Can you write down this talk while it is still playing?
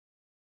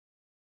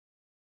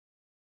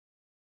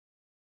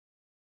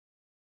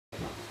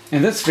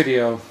In this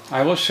video,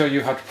 I will show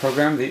you how to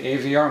program the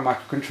AVR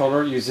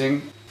microcontroller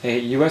using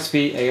a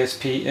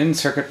USBasp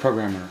in-circuit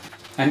programmer.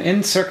 An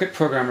in-circuit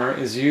programmer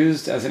is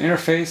used as an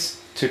interface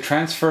to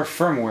transfer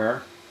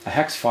firmware, a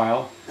hex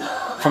file,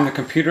 from the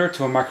computer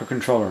to a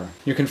microcontroller.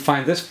 You can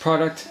find this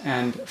product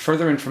and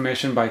further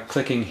information by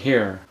clicking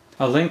here.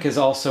 A link is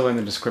also in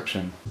the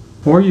description.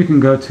 Or you can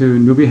go to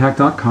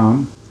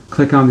newbiehack.com,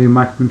 click on the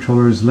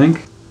microcontrollers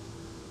link,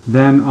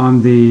 then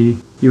on the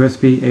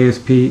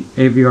USBasp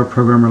AVR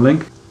programmer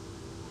link.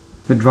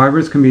 The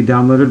drivers can be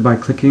downloaded by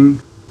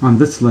clicking on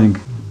this link.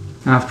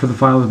 After the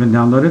file has been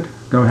downloaded,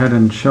 go ahead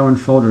and show in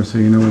folder so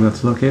you know where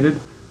that's located.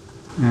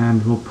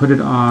 And we'll put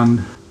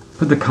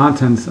the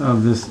contents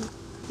of this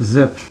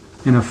zip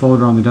in a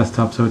folder on the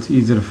desktop so it's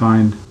easy to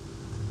find.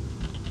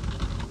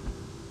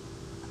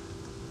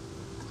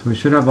 So we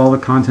should have all the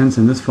contents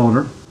in this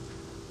folder.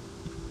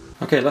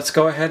 Okay, let's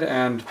go ahead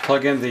and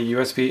plug in the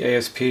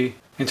USBasp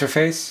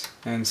interface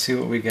and see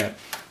what we get.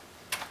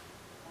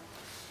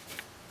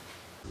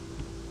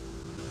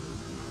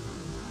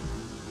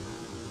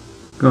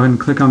 Go ahead and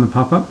click on the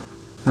pop-up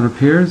that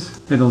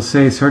appears. It'll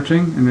say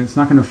searching and it's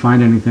not going to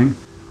find anything.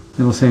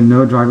 It'll say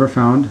no driver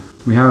found.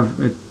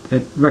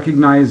 It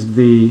recognized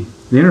the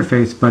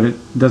interface, but it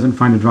doesn't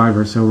find a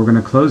driver, so we're going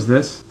to close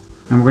this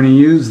and we're going to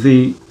use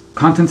the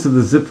contents of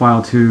the zip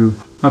file to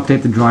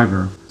update the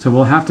driver. So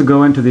we'll have to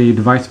go into the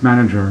device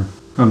manager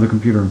of the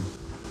computer.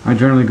 I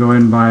generally go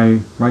in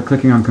by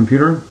right-clicking on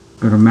computer,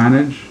 go to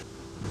manage,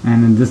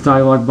 and in this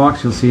dialog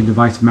box you'll see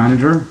device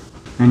manager,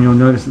 and you'll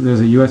notice that there's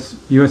a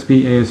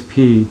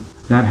USBasp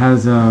that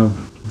has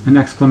an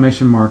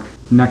exclamation mark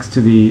next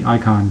to the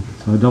icon.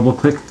 So double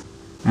click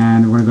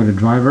and we're going to go to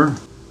driver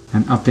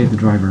and update the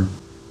driver.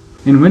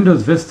 In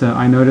Windows Vista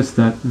I noticed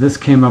that this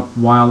came up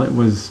while it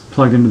was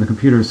plugged into the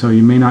computer, so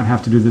you may not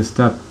have to do this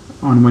step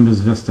on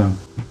Windows Vista.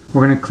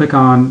 We're going to click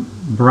on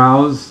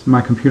Browse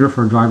My Computer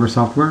for driver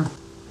software.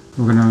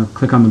 We're going to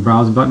click on the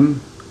Browse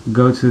button,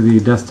 go to the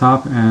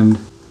desktop and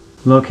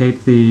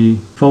locate the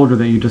folder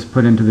that you just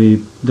put into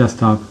the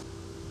desktop.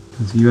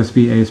 It's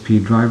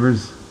USBasp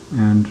drivers,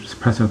 and just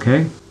press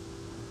OK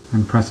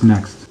and press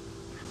Next.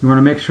 You want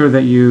to make sure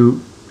that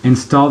you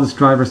install this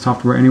driver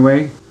software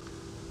anyway.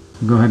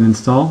 So go ahead and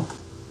install.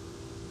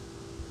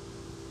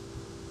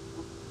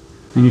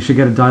 And you should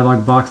get a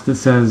dialog box that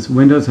says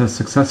Windows has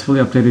successfully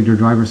updated your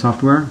driver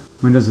software.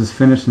 Windows has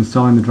finished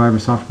installing the driver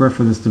software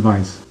for this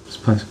device.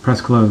 Just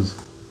press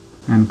close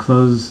and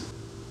close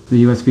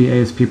the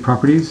USBasp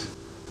properties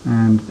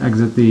and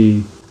exit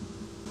the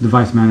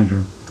device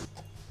manager.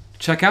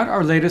 Check out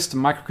our latest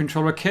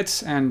microcontroller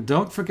kits and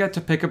don't forget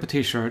to pick up a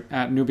t-shirt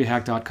at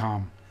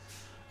newbiehack.com.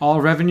 All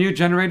revenue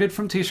generated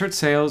from t-shirt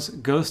sales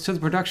goes to the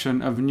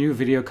production of new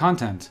video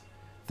content.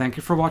 Thank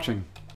you for watching.